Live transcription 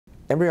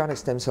Embryonic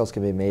stem cells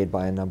can be made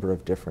by a number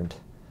of different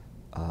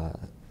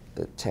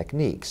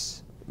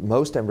techniques.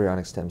 Most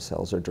embryonic stem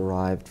cells are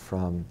derived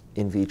from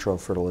in vitro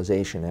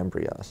fertilization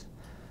embryos.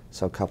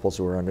 So couples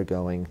who are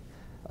undergoing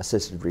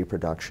assisted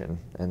reproduction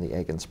and the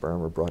egg and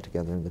sperm are brought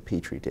together in the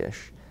petri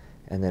dish.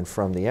 And then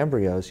from the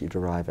embryos you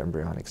derive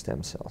embryonic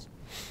stem cells.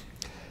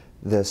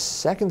 The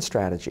second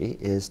strategy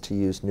is to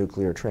use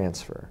nuclear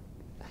transfer.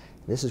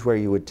 This is where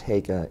you would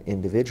take an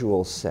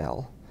individual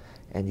cell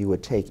and you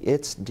would take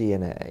its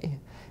DNA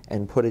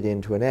and put it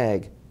into an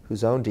egg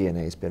whose own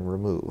DNA has been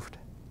removed.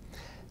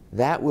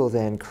 That will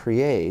then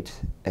create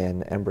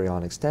an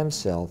embryonic stem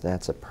cell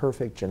that's a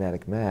perfect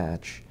genetic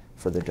match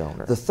for the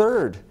donor. The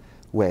third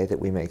way that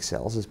we make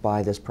cells is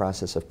by this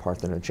process of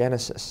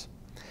parthenogenesis.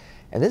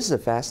 And this is a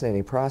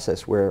fascinating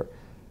process where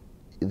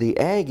the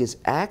egg is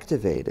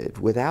activated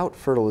without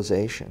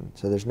fertilization,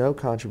 so there's no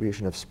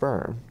contribution of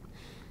sperm,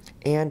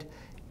 and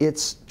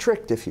it's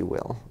tricked, if you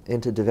will,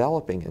 into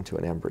developing into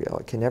an embryo.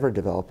 It can never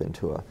develop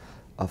into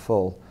a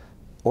full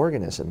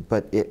organism,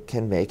 but it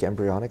can make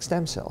embryonic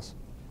stem cells.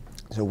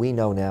 So we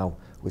know now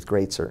with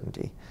great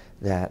certainty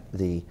that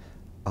the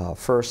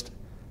first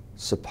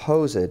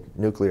supposed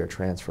nuclear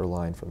transfer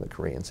line from the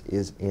Koreans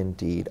is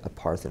indeed a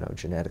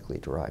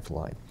parthenogenetically derived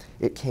line.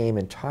 It came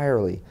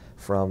entirely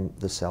from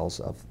the cells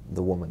of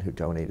the woman who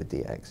donated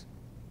the eggs.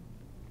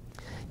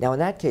 Now in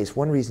that case,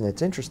 one reason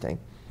it's interesting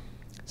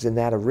is in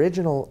that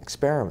original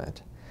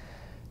experiment,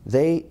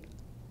 they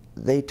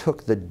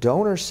took the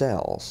donor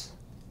cells,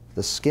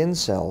 the skin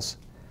cells,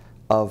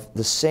 of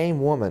the same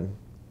woman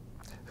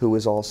who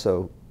was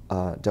also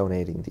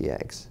donating the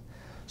eggs.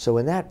 So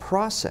in that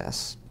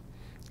process,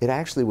 it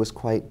actually was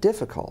quite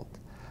difficult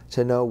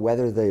to know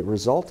whether the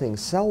resulting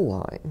cell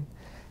line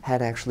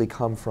had actually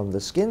come from the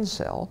skin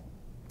cell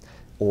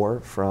or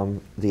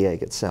from the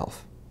egg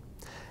itself.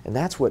 And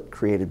that's what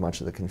created much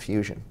of the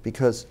confusion,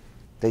 because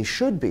they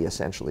should be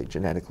essentially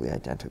genetically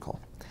identical.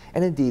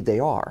 And indeed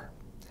they are.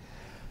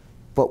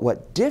 But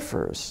what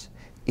differs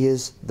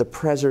is the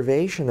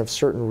preservation of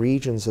certain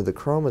regions of the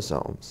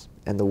chromosomes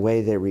and the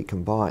way they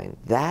recombine.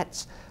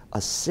 That's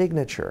a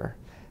signature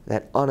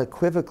that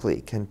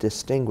unequivocally can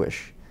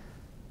distinguish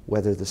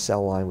whether the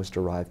cell line was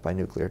derived by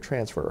nuclear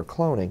transfer or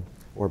cloning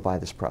or by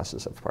this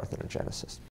process of parthenogenesis.